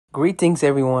Greetings,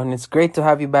 everyone. It's great to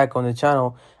have you back on the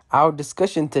channel. Our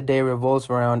discussion today revolves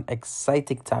around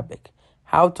exciting topic: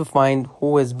 how to find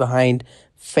who is behind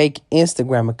fake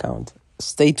Instagram account.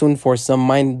 Stay tuned for some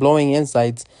mind-blowing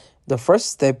insights. The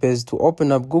first step is to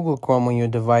open up Google Chrome on your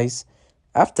device.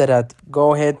 After that,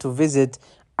 go ahead to visit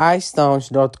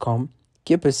istaunch.com.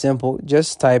 Keep it simple.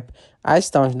 Just type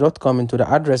istaunch.com into the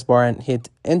address bar and hit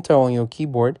enter on your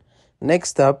keyboard.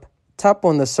 Next up, tap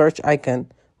on the search icon.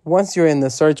 Once you're in the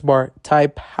search bar,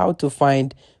 type how to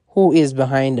find who is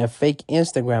behind a fake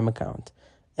Instagram account,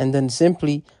 and then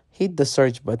simply hit the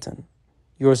search button.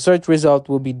 Your search result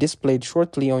will be displayed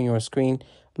shortly on your screen.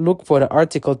 Look for the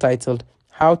article titled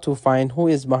How to Find Who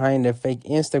is Behind a Fake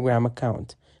Instagram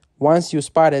Account. Once you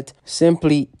spot it,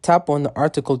 simply tap on the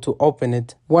article to open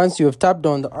it. Once you have tapped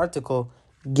on the article,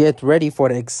 get ready for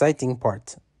the exciting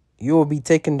part. You will be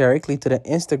taken directly to the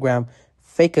Instagram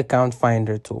fake account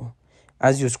finder tool.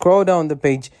 As you scroll down the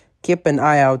page, keep an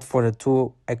eye out for the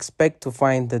tool. Expect to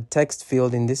find the text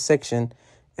field in this section.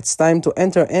 It's time to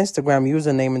enter Instagram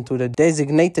username into the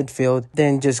designated field.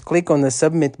 Then just click on the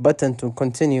submit button to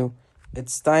continue.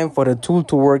 It's time for the tool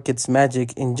to work its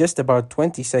magic. In just about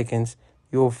 20 seconds,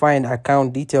 you will find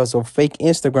account details of fake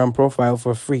Instagram profile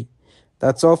for free.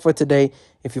 That's all for today.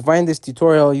 If you find this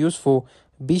tutorial useful,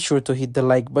 be sure to hit the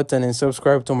like button and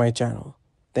subscribe to my channel.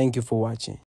 Thank you for watching.